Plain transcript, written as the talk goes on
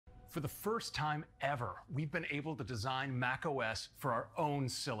For the first time ever, we've been able to design macOS for our own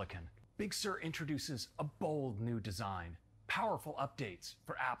silicon. Big Sur introduces a bold new design, powerful updates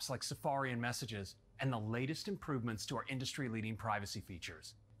for apps like Safari and Messages, and the latest improvements to our industry-leading privacy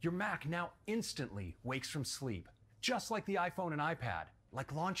features. Your Mac now instantly wakes from sleep, just like the iPhone and iPad.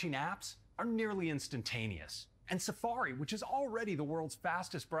 Like launching apps are nearly instantaneous. And Safari, which is already the world's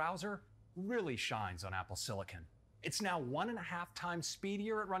fastest browser, really shines on Apple silicon. It's now 1.5 times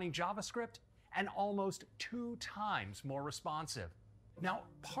speedier at running JavaScript and almost 2 times more responsive. Now,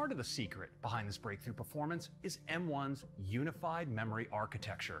 part of the secret behind this breakthrough performance is M1's unified memory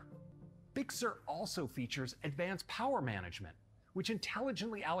architecture. Big Sur also features advanced power management, which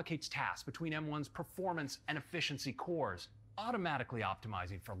intelligently allocates tasks between M1's performance and efficiency cores, automatically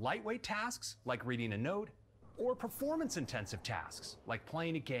optimizing for lightweight tasks like reading a note or performance-intensive tasks like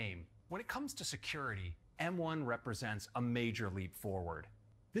playing a game. When it comes to security, M1 represents a major leap forward.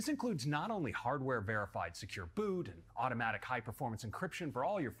 This includes not only hardware-verified secure boot and automatic high-performance encryption for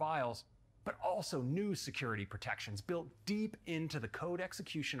all your files, but also new security protections built deep into the code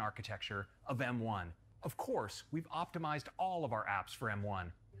execution architecture of M1. Of course, we've optimized all of our apps for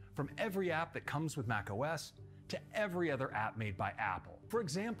M1, from every app that comes with macOS to every other app made by Apple. For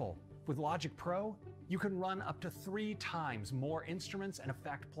example, with Logic Pro, you can run up to 3 times more instruments and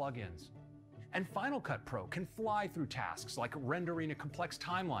effect plugins. And Final Cut Pro can fly through tasks like rendering a complex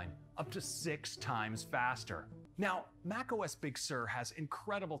timeline up to 6 times faster. Now, macOS Big Sur has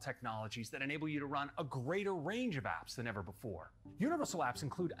incredible technologies that enable you to run a greater range of apps than ever before. Universal apps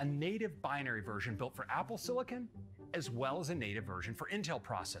include a native binary version built for Apple silicon, as well as a native version for Intel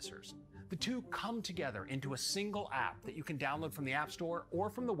processors. The two come together into a single app that you can download from the App Store or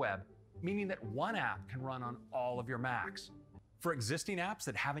from the web, meaning that one app can run on all of your Macs. For existing apps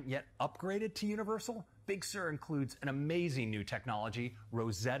that haven't yet upgraded to Universal, Big Sur includes an amazing new technology,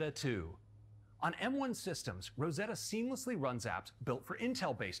 Rosetta 2. On M1 systems, Rosetta seamlessly runs apps built for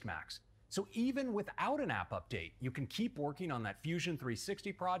Intel-based Macs. So even without an app update, you can keep working on that Fusion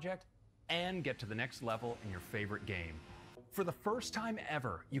 360 project and get to the next level in your favorite game. For the first time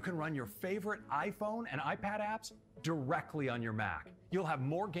ever, you can run your favorite iPhone and iPad apps directly on your Mac. You'll have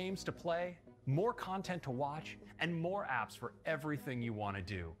more games to play, more content to watch, and more apps for everything you want to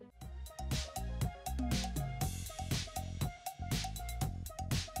do.